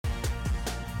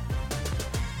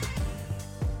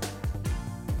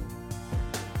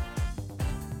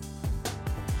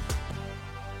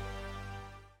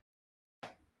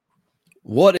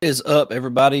What is up,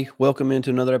 everybody? Welcome into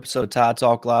another episode of Tide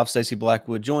Talk Live. Stacey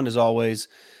Blackwood, joined as always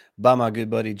by my good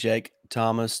buddy Jake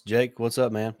Thomas. Jake, what's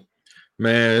up, man?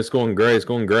 Man, it's going great. It's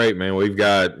going great, man. We've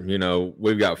got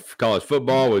college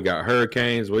football, we've got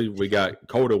hurricanes, we got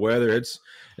colder weather. It's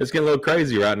getting a little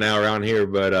crazy right now around here,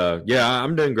 but yeah,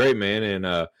 I'm doing great, man,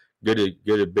 and good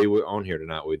to be on here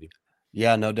tonight with you.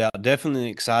 Yeah, no doubt. Definitely an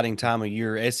exciting time of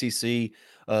year. SEC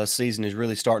season is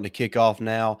really starting to kick off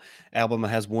now. Alabama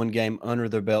has one game under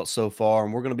their belt so far,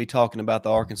 and we're going to be talking about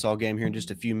the Arkansas game here in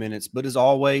just a few minutes. But as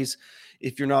always,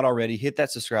 if you're not already, hit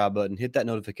that subscribe button, hit that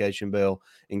notification bell,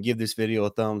 and give this video a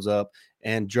thumbs up.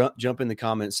 And jump in the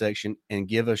comment section and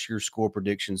give us your score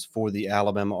predictions for the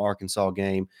Alabama-Arkansas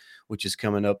game, which is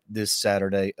coming up this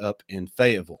Saturday up in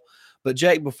Fayetteville. But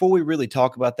Jake, before we really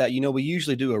talk about that, we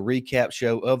usually do a recap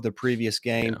show of the previous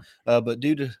game, but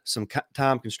due to some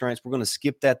time constraints, we're going to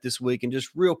skip that this week and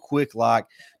just real quick,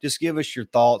 just give us your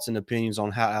thoughts and opinions on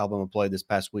how Alabama played this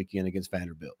past weekend against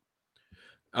Vanderbilt.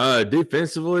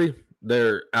 Defensively,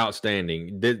 they're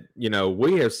outstanding.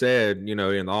 We have said, in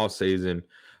the off season,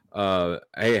 I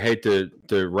hate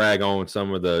to rag on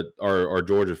some of our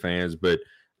Georgia fans, but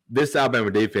this Alabama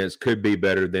defense could be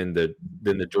better than the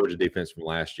Georgia defense from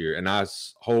last year, and I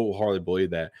wholeheartedly believe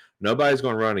that. Nobody's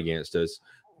going to run against us.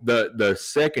 The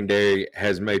secondary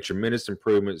has made tremendous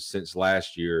improvements since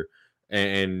last year,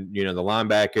 and the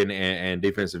linebacking and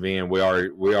defensive end, we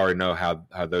already know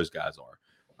how those guys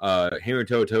are. Henry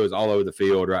To'oTo'o is all over the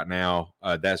field right now.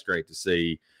 That's great to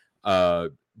see.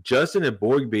 Justin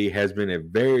Eboigbe has been had a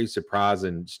very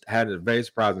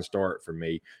surprising start for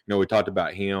me. We talked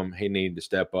about him. He needed to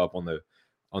step up on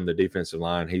the defensive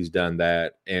line. He's done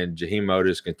that. And Jaheim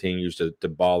Otis continues to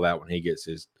ball out when he gets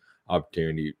his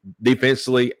opportunity.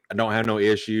 Defensively, I don't have no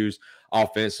issues.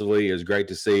 Offensively, it's great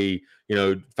to see,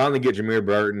 finally get Jameer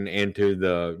Burton into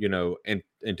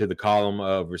the column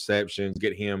of receptions,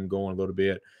 get him going a little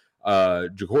bit.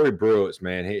 Ja'Corey Brooks,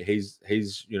 man, he's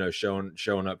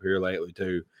showing up here lately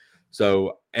too.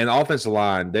 So, and the offensive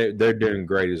line, they're doing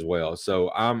great as well. So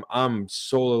I'm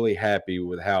solely happy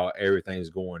with how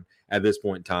everything's going at this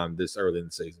point in time, this early in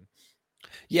the season.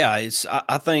 Yeah,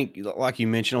 I think, like you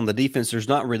mentioned, on the defense, there's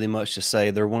not really much to say.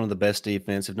 They're one of the best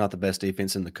defense, if not the best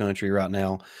defense in the country right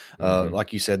now.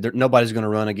 Like you said, nobody's going to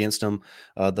run against them.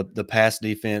 The pass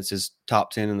defense is top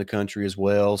 10 in the country as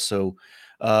well. So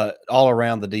all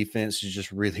around, the defense is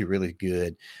just really, really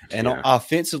good. And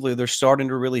offensively, they're starting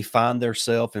to really find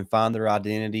themselves and find their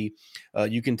identity.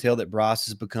 You can tell that Bryce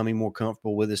is becoming more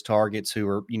comfortable with his targets, who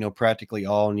are practically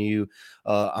all new.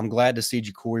 I'm glad to see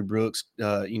Ja'Corey Brooks,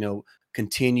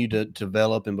 continue to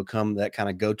develop and become that kind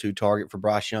of go-to target for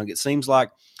Bryce Young. It seems like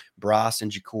Bryce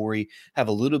and Ja'Corey have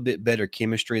a little bit better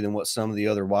chemistry than what some of the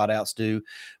other wideouts do.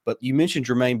 But you mentioned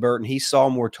Jermaine Burton. He saw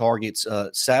more targets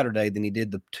Saturday than he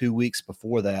did the 2 weeks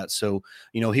before that. So,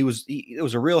 it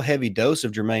was a real heavy dose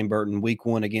of Jermaine Burton week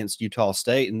one against Utah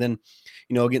State. And then,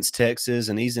 against Texas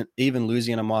and even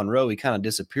Louisiana Monroe, he kind of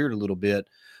disappeared a little bit.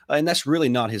 And that's really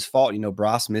not his fault.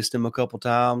 Bryce missed him a couple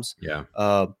times.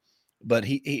 Yeah. But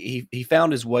he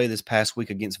found his way this past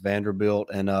week against Vanderbilt,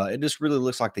 and it just really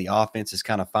looks like the offense is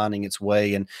kind of finding its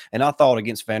way. And I thought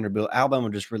against Vanderbilt,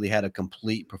 Alabama just really had a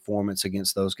complete performance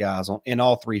against those guys in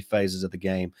all three phases of the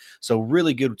game. So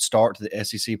really good start to the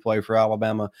SEC play for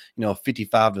Alabama. A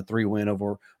 55-3 win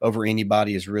over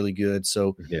anybody is really good.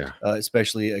 So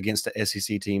especially against the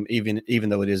SEC team, even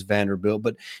though it is Vanderbilt.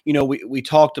 But we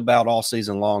talked about all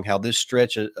season long how this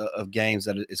stretch of games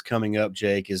that is coming up,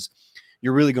 Jake, is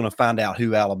you're really going to find out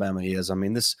who Alabama is. I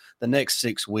mean, the next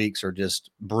 6 weeks are just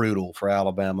brutal for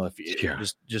Alabama,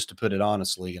 just to put it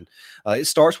honestly. And it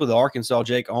starts with Arkansas,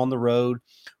 Jake, on the road.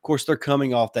 Of course, they're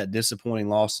coming off that disappointing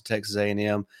loss to Texas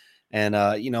A&M. And,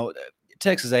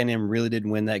 Texas A&M really didn't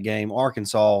win that game.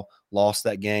 Arkansas lost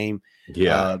that game.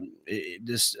 Yeah.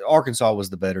 Arkansas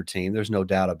was the better team. There's no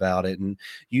doubt about it. And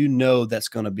that's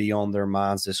going to be on their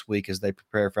minds this week as they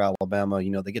prepare for Alabama.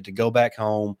 They get to go back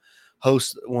home,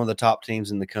 host one of the top teams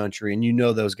in the country, and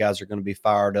those guys are going to be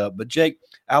fired up. But Jake,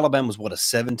 Alabama's a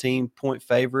 17-point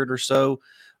favorite or so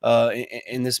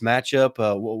in this matchup.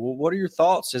 What are your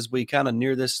thoughts as we kind of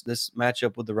near this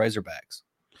matchup with the Razorbacks?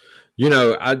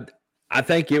 I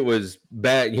think it was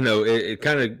bad. It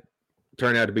kind of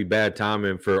turned out to be bad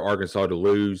timing for Arkansas to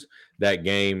lose that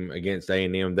game against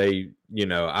A&M. They,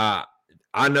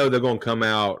 I know they're going to come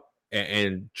out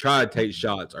and try to take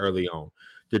shots early on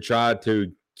to try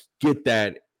to get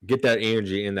that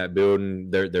energy in that building.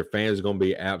 Their fans are going to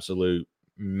be absolute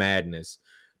madness,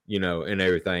 and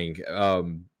everything.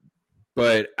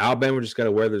 But Alabama just got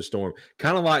to weather the storm,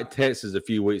 kind of like Texas a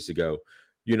few weeks ago.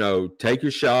 take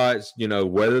your shots,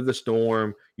 weather the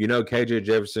storm. KJ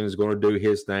Jefferson is going to do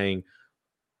his thing.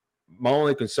 My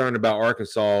only concern about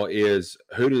Arkansas is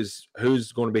who's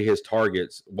going to be his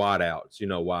targets, wideouts,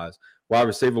 wide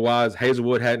receiver wise.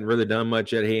 Hazelwood hadn't really done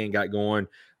much yet. He ain't got going.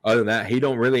 Other than that, he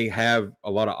don't really have a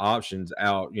lot of options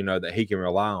out, that he can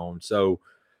rely on. So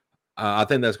I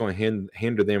think that's going to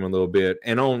hinder them a little bit.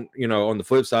 And on the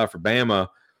flip side for Bama,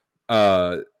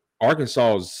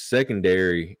 Arkansas's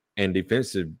secondary and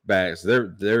defensive backs,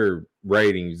 their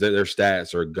ratings, their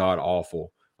stats are god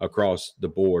awful across the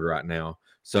board right now.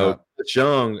 So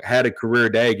Chung had a career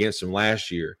day against him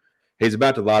last year. He's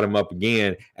about to light him up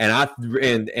again, and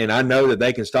I know that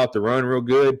they can stop the run real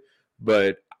good,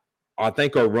 but I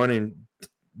think our running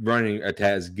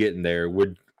attacks getting there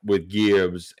with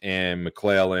Gibbs and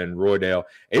McClellan, Roydell,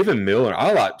 even Miller.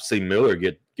 I like to see Miller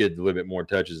get a little bit more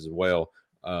touches as well.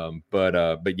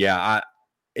 But yeah,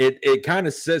 it kind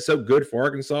of sets up good for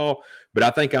Arkansas, but I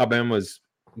think Alabama's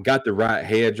got the right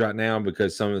hedge right now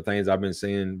because some of the things I've been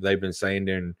seeing, they've been saying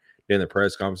during the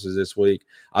press conferences this week.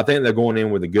 I think they're going in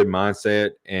with a good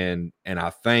mindset, and I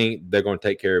think they're going to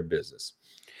take care of business.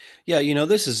 Yeah,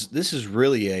 this is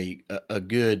really a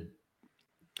good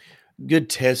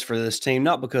test for this team,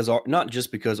 not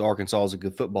just because Arkansas is a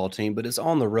good football team, but it's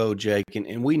on the road, Jake,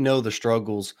 and we know the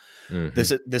struggles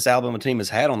this Alabama team has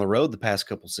had on the road the past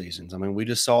couple seasons. I mean, we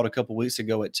just saw it a couple weeks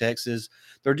ago at Texas.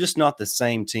 They're just not the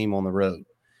same team on the road,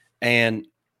 and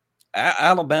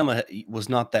Alabama was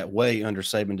not that way under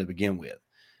Saban to begin with.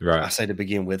 Right. I say to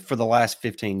begin with, for the last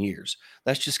 15 years.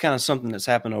 That's just kind of something that's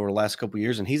happened over the last couple of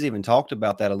years, and he's even talked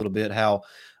about that a little bit. How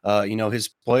his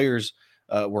players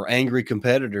were angry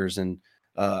competitors, and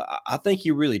I think he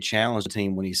really challenged the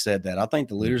team when he said that. I think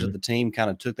the leaders of the team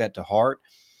kind of took that to heart,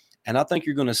 and I think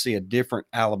you're going to see a different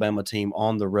Alabama team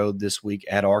on the road this week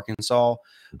at Arkansas,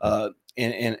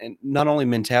 and not only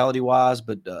mentality wise,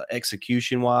 but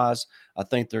execution wise. I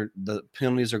think the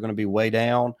penalties are going to be way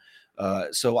down.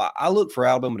 So I look for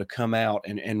Alabama to come out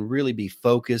and really be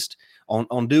focused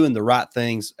on doing the right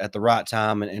things at the right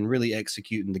time and really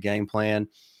executing the game plan.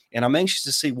 And I'm anxious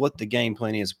to see what the game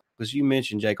plan is, because you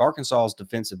mentioned, Jake, Arkansas's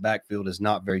defensive backfield is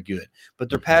not very good, but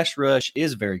their pass rush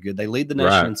is very good. They lead the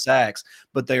nation in sacks,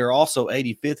 but they are also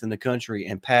 85th in the country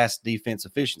in pass defense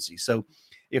efficiency. So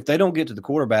if they don't get to the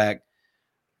quarterback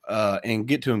and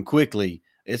get to him quickly,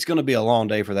 it's going to be a long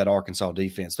day for that Arkansas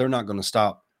defense. They're not going to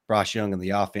stop Bryce Young in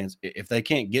the offense. If they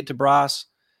can't get to Bryce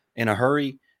in a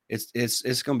hurry,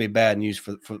 it's going to be bad news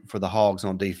for the Hogs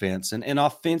on defense. And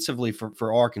offensively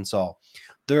for Arkansas,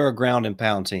 they're a ground and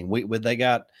pound team. They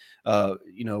got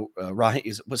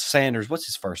what's Sanders? What's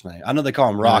his first name? I know they call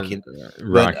him Rocket.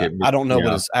 Rocket. I don't know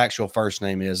what his actual first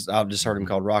name is. I've just heard him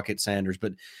called Rocket Sanders,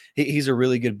 but he's a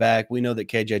really good back. We know that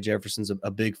KJ Jefferson's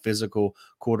a big physical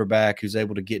quarterback who's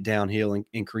able to get downhill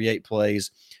and create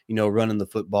plays, running the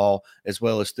football as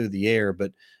well as through the air.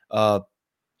 But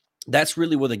that's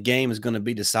really where the game is going to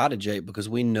be decided, Jake, because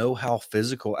we know how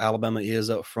physical Alabama is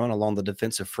up front along the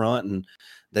defensive front, and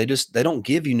they don't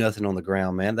give you nothing on the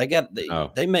ground, man.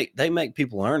 They make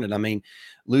people earn it. I mean,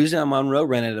 Louisiana Monroe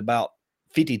ran it about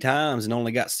 50 times and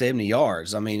only got 70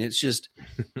 yards. I mean, it's just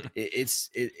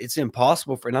it's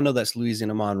impossible and I know that's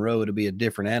Louisiana Monroe to be a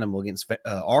different animal against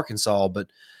Arkansas, but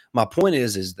my point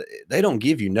is that they don't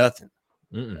give you nothing.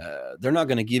 They're not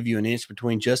going to give you an inch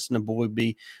between Justin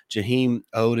Eboigbe, Jaheim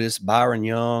Otis, Byron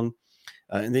Young.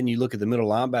 And then you look at the middle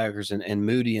linebackers and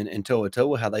Moody and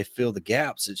Toa, how they fill the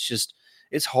gaps.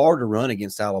 It's hard to run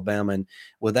against Alabama. And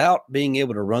without being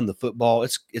able to run the football,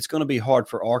 it's going to be hard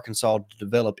for Arkansas to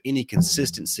develop any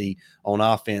consistency on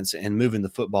offense and moving the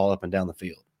football up and down the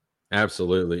field.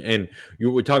 Absolutely. And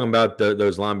we're talking about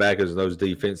those linebackers, those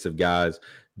defensive guys.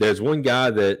 There's one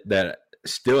guy that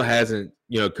still hasn't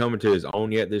coming to his own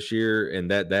yet this year,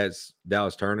 and that's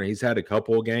Dallas Turner. He's had a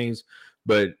couple of games,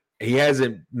 but he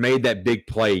hasn't made that big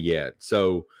play yet.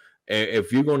 So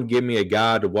if you're going to give me a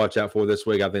guy to watch out for this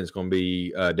week, I think it's going to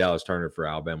be Dallas Turner for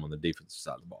Alabama on the defensive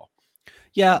side of the ball.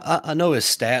 Yeah, I know his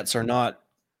stats are not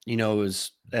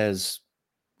as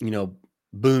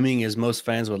booming as most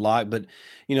fans would like, but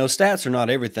stats are not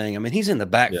everything. I mean, he's in the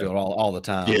backfield all the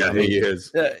time. Yeah, he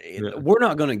is. We're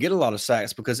not going to get a lot of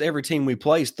sacks because every team we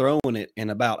play is throwing it in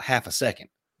about half a second.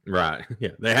 Right.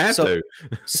 Yeah, they have to.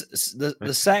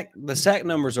 the sack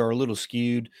numbers are a little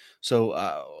skewed. So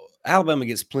Alabama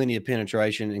gets plenty of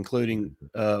penetration, including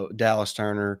Dallas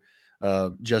Turner,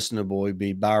 Justin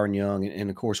Eboigbe, Byron Young, and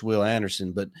of course Will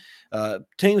Anderson. But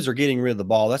teams are getting rid of the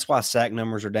ball. That's why sack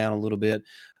numbers are down a little bit.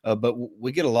 But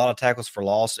we get a lot of tackles for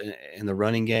loss in the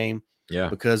running game. Yeah.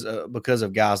 because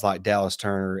of guys like Dallas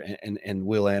Turner and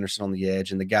Will Anderson on the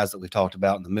edge and the guys that we talked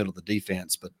about in the middle of the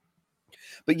defense.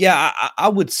 But yeah, I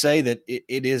would say that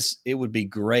it would be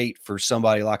great for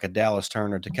somebody like a Dallas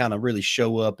Turner to kind of really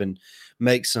show up and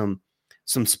make some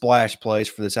splash plays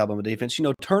for this Alabama defense. You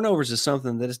know, turnovers is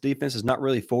something that this defense has not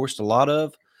really forced a lot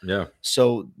of. Yeah.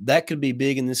 So that could be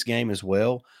big in this game as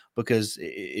well, because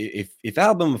if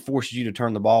Alabama forces you to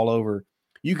turn the ball over,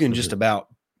 you can just about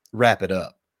wrap it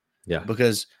up. Yeah.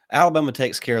 Because Alabama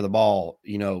takes care of the ball,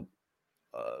 you know,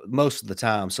 most of the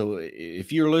time. So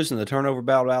if you're losing the turnover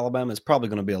battle to Alabama, it's probably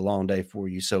going to be a long day for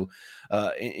you. So,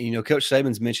 you know, Coach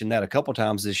Saban's mentioned that a couple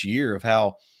times this year of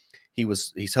how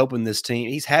he's hoping this team.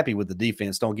 He's happy with the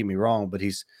defense. Don't get me wrong, but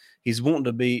he's wanting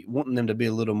them to be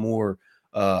a little more.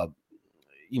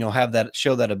 You know,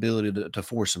 show that ability to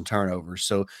force some turnovers.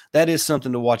 So that is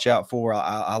something to watch out for.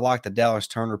 I like the Dallas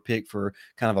Turner pick for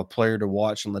kind of a player to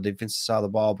watch on the defensive side of the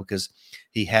ball, because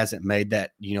he hasn't made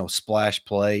that, you know, splash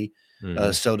play,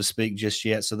 so to speak, just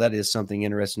yet. So that is something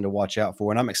interesting to watch out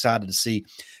for. And I'm excited to see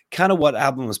kind of what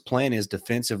Alabama's plan is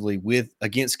defensively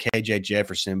against KJ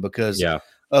Jefferson, because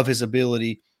of his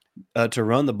ability to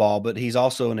run the ball, but he's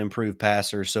also an improved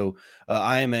passer. So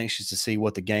I am anxious to see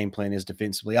what the game plan is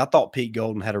defensively. I thought Pete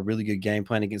Golden had a really good game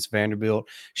plan against Vanderbilt,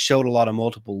 showed a lot of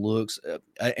multiple looks,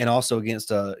 and also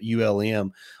against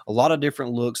ULM, a lot of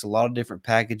different looks, a lot of different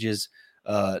packages,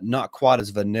 not quite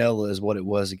as vanilla as what it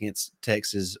was against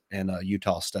Texas and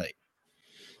Utah State.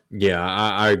 Yeah,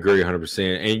 I agree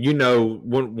 100%. And, you know,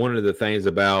 one of the things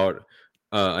about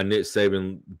a Nick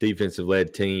Saban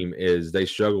defensive-led team is they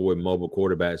struggle with mobile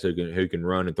quarterbacks who can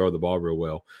run and throw the ball real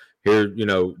well. Here, you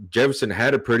know, Jefferson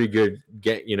had a pretty good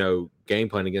game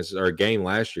plan against us, or game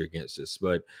last year against us.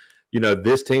 But, you know,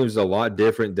 this team is a lot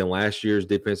different than last year's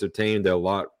defensive team. They're a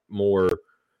lot more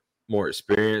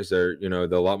experienced. They're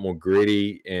a lot more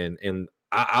gritty, and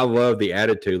I love the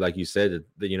attitude, like you said,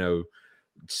 that you know,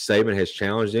 Saban has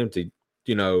challenged them to,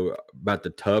 you know, about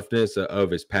the toughness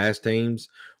of his past teams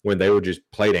when they were just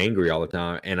played angry all the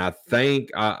time. And I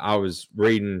think I was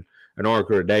reading an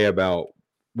article today about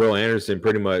Will Anderson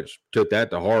pretty much took that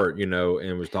to heart, you know,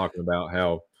 and was talking about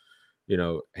how, you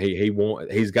know,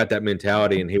 he's got that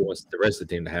mentality and he wants the rest of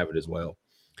the team to have it as well.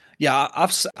 Yeah,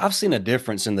 I've seen a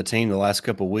difference in the team the last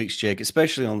couple of weeks, Jake,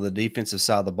 especially on the defensive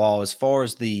side of the ball, as far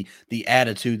as the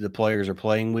attitude the players are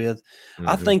playing with.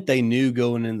 I think they knew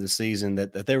going into the season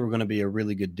that they were going to be a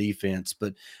really good defense,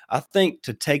 but I think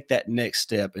to take that next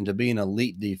step and to be an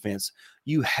elite defense,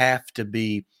 you have to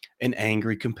be an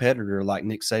angry competitor, like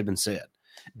Nick Saban said.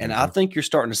 And I think you're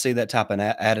starting to see that type of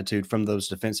attitude from those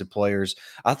defensive players.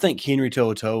 I think Henry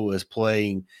To'oTo'o is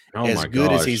playing as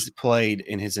good as he's played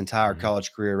in his entire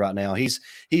college career right now. He's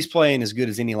playing as good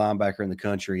as any linebacker in the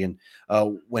country. And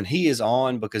when he is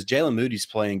on, because Jalen Moody's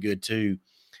playing good too,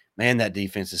 man, that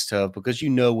defense is tough, because you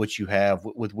know what you have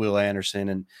with Will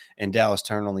Anderson and Dallas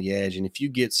Turner on the edge. And if you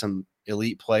get some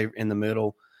elite play in the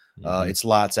middle, it's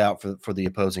lights out for the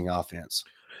opposing offense.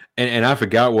 And I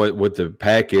forgot what the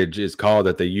package is called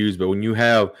that they use, but when you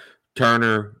have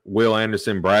Turner, Will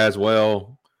Anderson,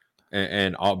 Braswell,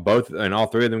 and all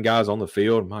three of them guys on the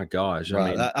field, my gosh.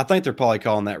 Right. I think they're probably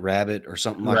calling that Rabbit or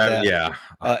something like that. Yeah.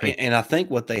 And I think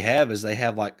what they have is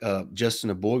like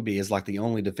Justin Eboigbe is like the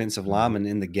only defensive lineman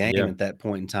in the game at that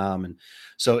point in time. And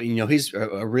so, you know, he's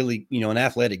a really, you know, an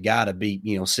athletic guy to be,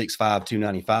 you know, 6'5",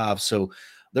 295. So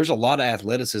there's a lot of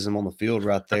athleticism on the field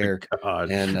right there. Oh,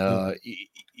 and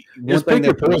one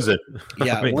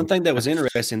thing that was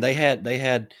interesting, they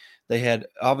had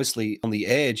obviously on the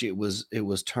edge it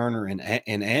was Turner and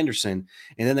Anderson,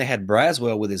 and then they had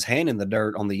Braswell with his hand in the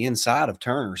dirt on the inside of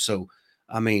Turner. So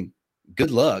I mean,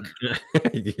 good luck.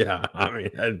 Yeah, I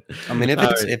mean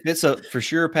if it's a for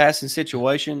sure passing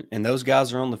situation and those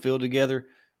guys are on the field together,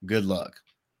 good luck.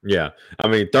 Yeah, I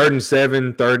mean 3rd and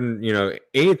 7, you know,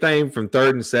 anything from 3rd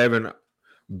and 7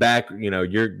 back, you know,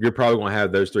 you're probably going to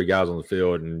have those three guys on the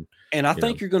field, and I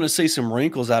think you're going to see some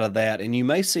wrinkles out of that, and you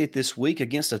may see it this week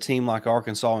against a team like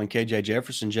Arkansas and KJ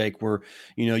Jefferson, Jake, where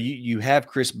you know you have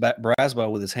Chris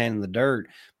Braswell with his hand in the dirt,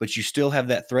 but you still have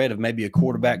that threat of maybe a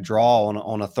quarterback draw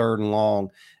on a 3rd and long,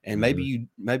 and maybe you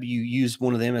use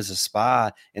one of them as a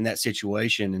spy in that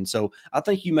situation, and so I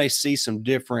think you may see some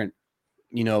different,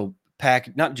 you know,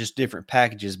 not just different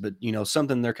packages, but you know,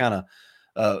 something they're kind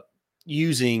of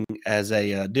using as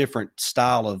a different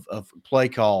style of play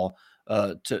call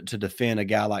to defend a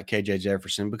guy like KJ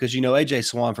Jefferson, because you know AJ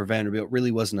Swan for Vanderbilt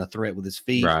really wasn't a threat with his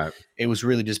feet. Right. It was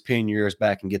really just pin your ears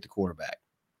back and get the quarterback.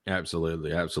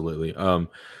 Absolutely. Offensively, I'm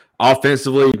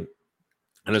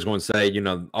just going to say, you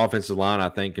know, offensive line I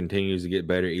think continues to get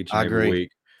better each and every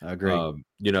week. I agree.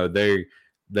 You know,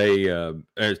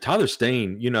 Tyler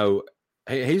Steen,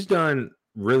 he's done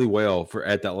really well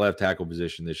at that left tackle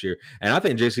position this year, and I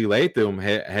think J.C. Latham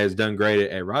has done great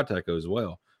at right tackle as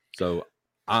well. So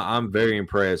I'm very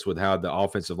impressed with how the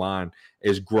offensive line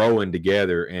is growing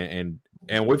together, and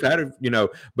we've had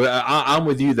But I'm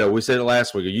with you though. We said it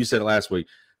last week, or you said it last week.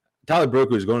 Tyler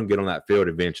Brooker is going to get on that field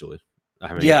eventually.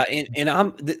 I mean, yeah,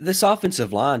 and this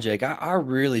offensive line, Jake. I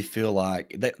really feel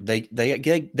like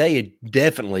they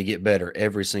definitely get better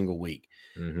every single week.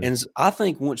 Mm-hmm. And I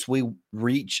think once we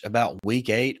reach about week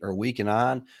 8 or week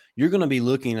 9, you're going to be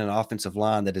looking at an offensive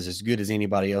line that is as good as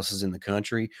anybody else's in the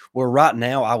country. Where right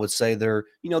now, I would say they're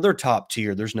top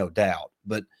tier. There's no doubt.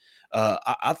 But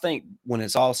I think when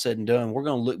it's all said and done, we're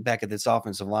going to look back at this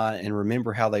offensive line and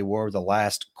remember how they were the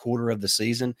last quarter of the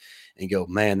season and go,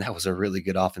 man, that was a really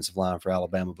good offensive line for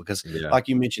Alabama. Because like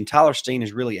you mentioned, Tyler Steen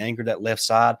has really anchored that left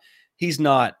side. He's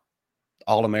not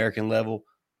All-American level,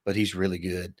 but he's really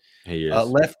good. He is.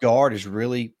 Left guard is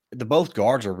really both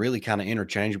guards are really kind of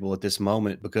interchangeable at this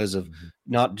moment because of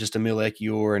not just Emil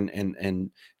Ekiyor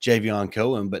and Javion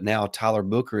Cohen, but now Tyler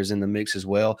Booker is in the mix as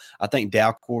well. I think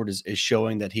Dalcourt is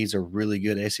showing that he's a really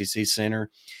good SEC center.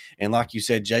 And like you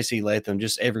said, J.C. Latham,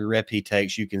 just every rep he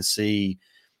takes, you can see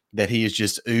that he is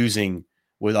just oozing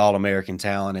with All-American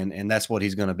talent, and that's what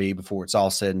he's going to be before it's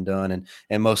all said and done,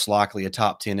 and most likely a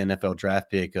top 10 NFL draft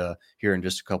pick here in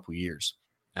just a couple of years.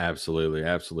 Absolutely,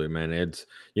 man. It's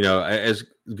it's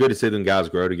good to see them guys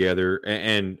grow together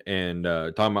and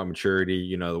talking about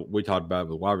maturity. We talked about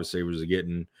the wide receivers are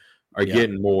getting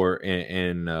more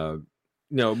and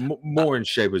more in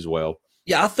shape as well.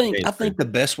 Yeah, I think the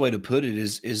best way to put it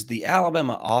is the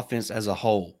Alabama offense as a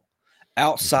whole,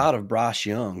 outside of Bryce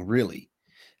Young, really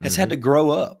has had to grow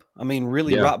up. I mean,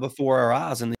 really, right before our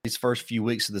eyes in these first few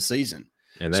weeks of the season,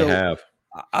 and they have.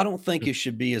 I don't think it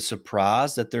should be a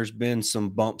surprise that there's been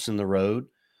some bumps in the road.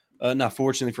 Now,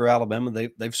 fortunately for Alabama,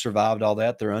 they've survived all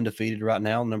that. They're undefeated right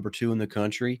now, number 2 in the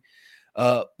country.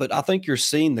 But I think you're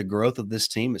seeing the growth of this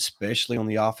team, especially on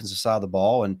the offensive side of the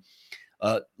ball. And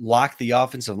like the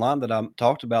offensive line that I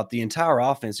talked about, the entire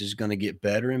offense is going to get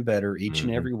better and better each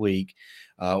and every week.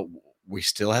 We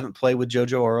still haven't played with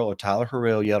JoJo Earle or Tyler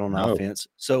Harrell yet on offense.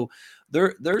 So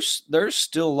there's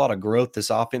still a lot of growth this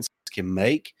offense can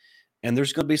make. And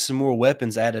there's going to be some more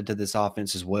weapons added to this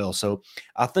offense as well. So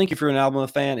I think if you're an Alabama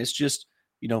fan, it's just,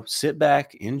 sit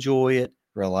back, enjoy it,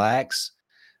 relax.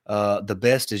 The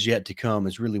best is yet to come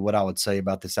is really what I would say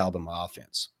about this Alabama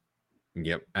offense.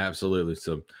 Yep, absolutely.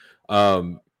 So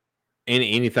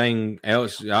anything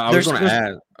else? I was going to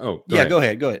add. Oh, go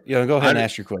ahead. Go ahead and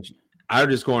ask your question. I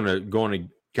was just going to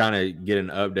kind of get an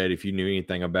update if you knew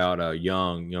anything about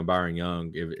Byron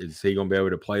Young. Is he going to be able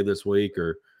to play this week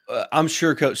or? I'm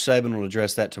sure Coach Saban will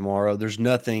address that tomorrow. There's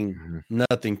nothing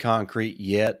concrete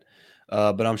yet,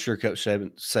 but I'm sure Coach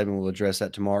Saban will address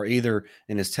that tomorrow, either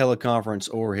in his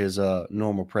teleconference or his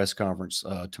normal press conference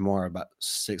tomorrow about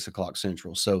 6:00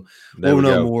 Central. So we'll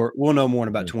know more. We'll know more in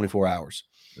about 24 hours.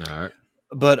 All right.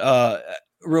 But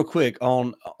real quick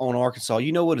on Arkansas,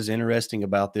 what is interesting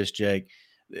about this, Jake,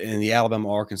 in the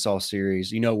Alabama-Arkansas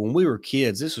series? When we were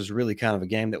kids, this was really kind of a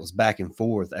game that was back and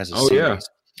forth as a series. Yeah.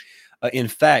 In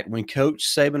fact, when Coach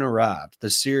Saban arrived, the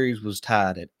series was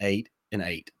tied at 8-8.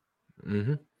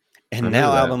 Mm-hmm. And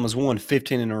now Alabama's won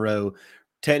 15 in a row,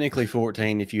 technically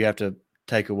 14 if you have to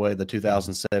take away the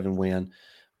 2007 win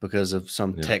because of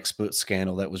some textbook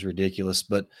scandal that was ridiculous.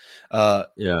 But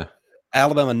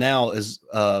Alabama now has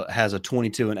a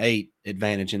 22-8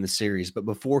 advantage in the series. But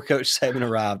before Coach Saban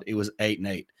arrived, it was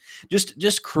 8-8.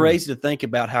 Just crazy to think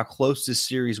about how close this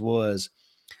series was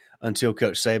until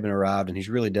Coach Saban arrived, and he's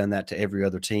really done that to every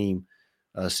other team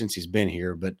since he's been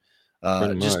here. But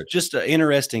just an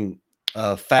interesting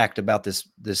fact about this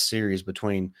series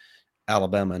between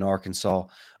Alabama and Arkansas,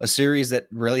 a series that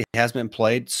really hasn't been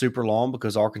played super long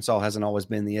because Arkansas hasn't always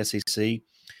been in the SEC,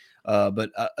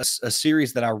 but a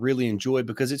series that I really enjoyed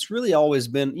because it's really always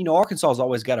been, Arkansas has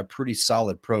always got a pretty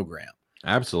solid program.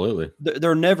 Absolutely.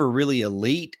 They're never really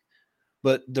elite,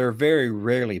 but they're very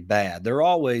rarely bad. They're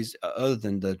always, other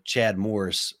than the Chad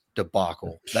Morris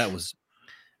debacle, that was,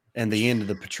 and the end of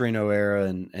the Petrino era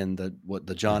and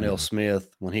the John L. Smith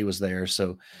when he was there.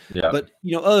 So, but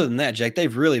other than that, Jake,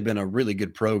 they've really been a really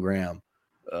good program,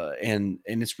 and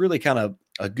it's really kind of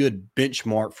a good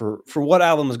benchmark for what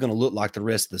Alabama is going to look like the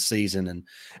rest of the season.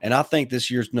 And I think this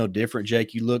year's no different,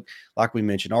 Jake. You look, like we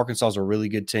mentioned, Arkansas is a really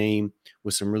good team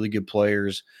with some really good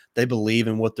players. They believe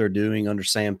in what they're doing under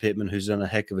Sam Pittman, who's done a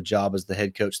heck of a job as the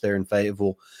head coach there in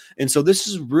Fayetteville. And so this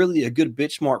is really a good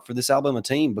benchmark for this Alabama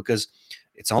team because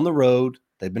it's on the road.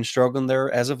 They've been struggling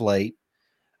there as of late.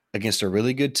 against a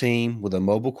really good team with a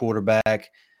mobile quarterback,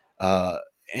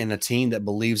 and a team that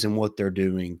believes in what they're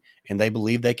doing, and they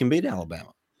believe they can beat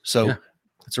Alabama. So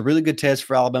it's a really good test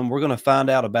for Alabama. We're going to find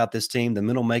out about this team, the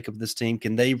mental makeup of this team.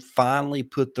 Can they finally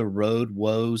put the road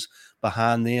woes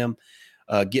behind them,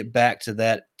 get back to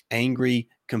that angry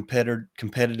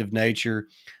competitive nature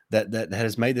that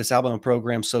has made this Alabama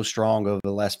program so strong over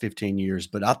the last 15 years?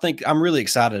 But I think I'm really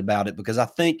excited about it because I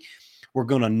think we're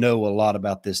going to know a lot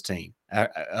about this team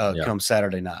come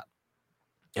Saturday night.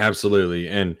 Absolutely.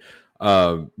 And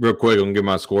real quick, I'm going to give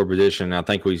my score prediction. I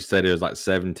think we said it was like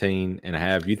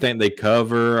 17.5. You think they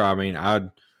cover? I mean,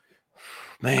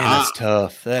 that's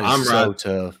tough. That is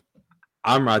tough.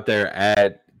 I'm right there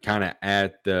at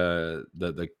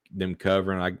the them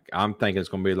covering. I'm thinking it's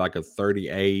going to be like a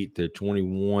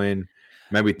 38-21,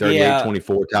 maybe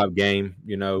 38-24 type game,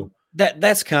 you know.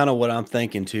 That's kind of what I'm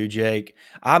thinking too, Jake.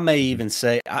 I may even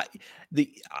say I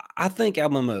think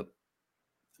Alabama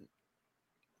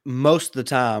most of the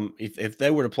time, if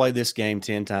they were to play this game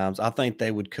 10 times, I think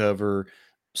they would cover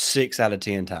 6 out of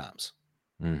 10 times.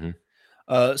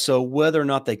 So whether or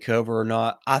not they cover or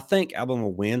not, I think Alabama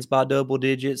wins by double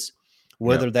digits,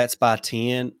 whether that's by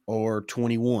 10 or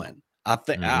 21. I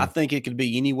think it could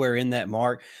be anywhere in that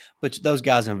mark, but those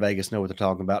guys in Vegas know what they're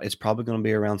talking about. It's probably going to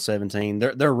be around 17.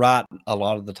 They're right a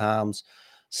lot of the times.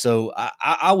 So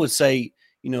I would say,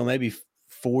 maybe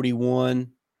 41-24.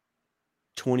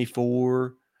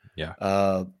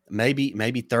 Maybe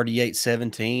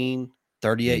 38-17,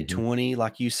 38-20,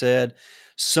 like you said.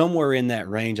 Somewhere in that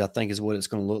range, I think, is what it's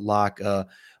going to look like.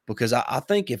 Because I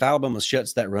think if Alabama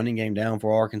shuts that running game down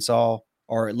for Arkansas,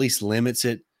 or at least limits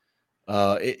it,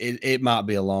 it might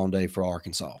be a long day for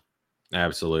Arkansas.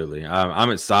 Absolutely. I'm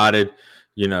excited.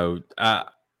 I've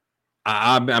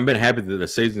been happy that the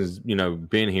season's,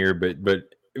 been here, but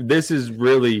this is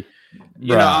really,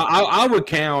 I would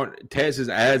count Texas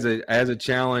as a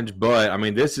challenge, but I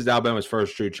mean, this is Alabama's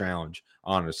first true challenge,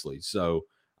 honestly. So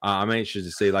I'm anxious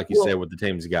to see, like you said, what the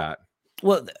team's got.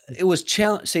 Well, it was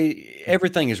challenge. See,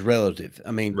 everything is relative.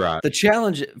 I mean, the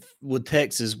challenge with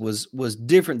Texas was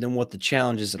different than what the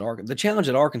challenge is at Arkansas. The challenge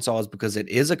at Arkansas is because it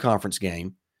is a conference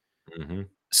game,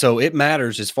 so it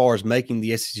matters as far as making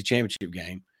the SEC championship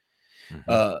game.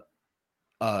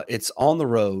 It's on the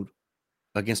road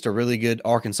against a really good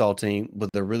Arkansas team with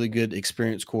a really good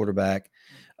experienced quarterback,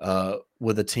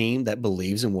 with a team that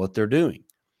believes in what they're doing.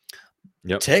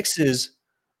 Texas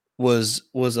was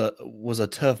a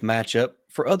tough matchup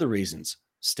for other reasons.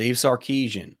 Steve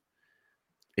Sarkisian.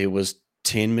 It was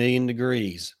 10 million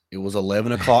degrees. It was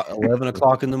 11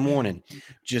 o'clock in the morning.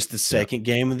 Just the second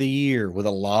game of the year with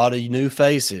a lot of new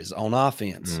faces on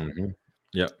offense.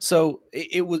 So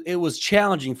it was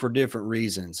challenging for different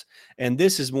reasons. And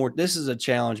this is a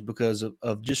challenge because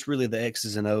of just really the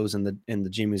X's and O's and the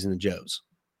Jimmies and the Joes.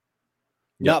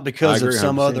 Not because of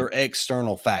some 100%. Other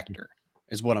external factor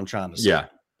is what I'm trying to say.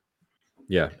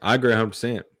 Yeah, I agree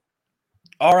 100%.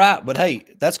 All right, but hey,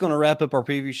 that's going to wrap up our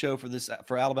preview show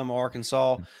for Alabama,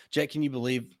 Arkansas. Jack, can you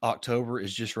believe October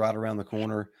is just right around the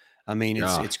corner? I mean,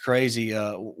 it's crazy.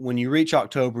 When you reach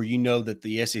October, you know that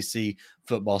the SEC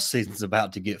football season is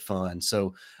about to get fun.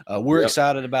 So we're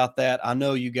excited about that. I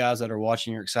know you guys that are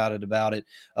watching are excited about it.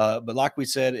 But like we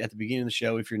said at the beginning of the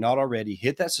show, if you're not already,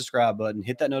 hit that subscribe button,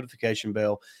 hit that notification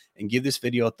bell, and give this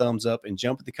video a thumbs up, and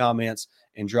jump in the comments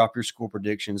and drop your score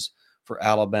predictions for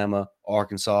Alabama,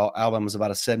 Arkansas. Alabama's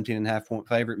about a 17.5 point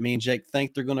favorite. Me and Jake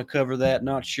think they're going to cover that.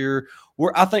 Not sure.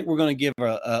 I think we're going to give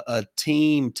a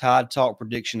team Tide Talk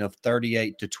prediction of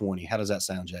 38-20. How does that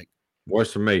sound, Jake?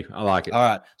 Works for me. I like it. All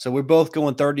right. So we're both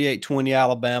going 38-20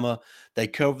 Alabama. They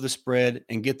cover the spread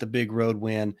and get the big road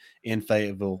win in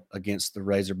Fayetteville against the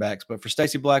Razorbacks. But for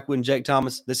Stacey Blackwood and Jake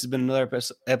Thomas, this has been another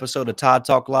episode of Tide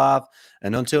Talk Live.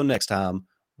 And until next time,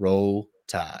 roll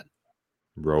Tide.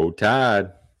 Roll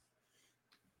Tide.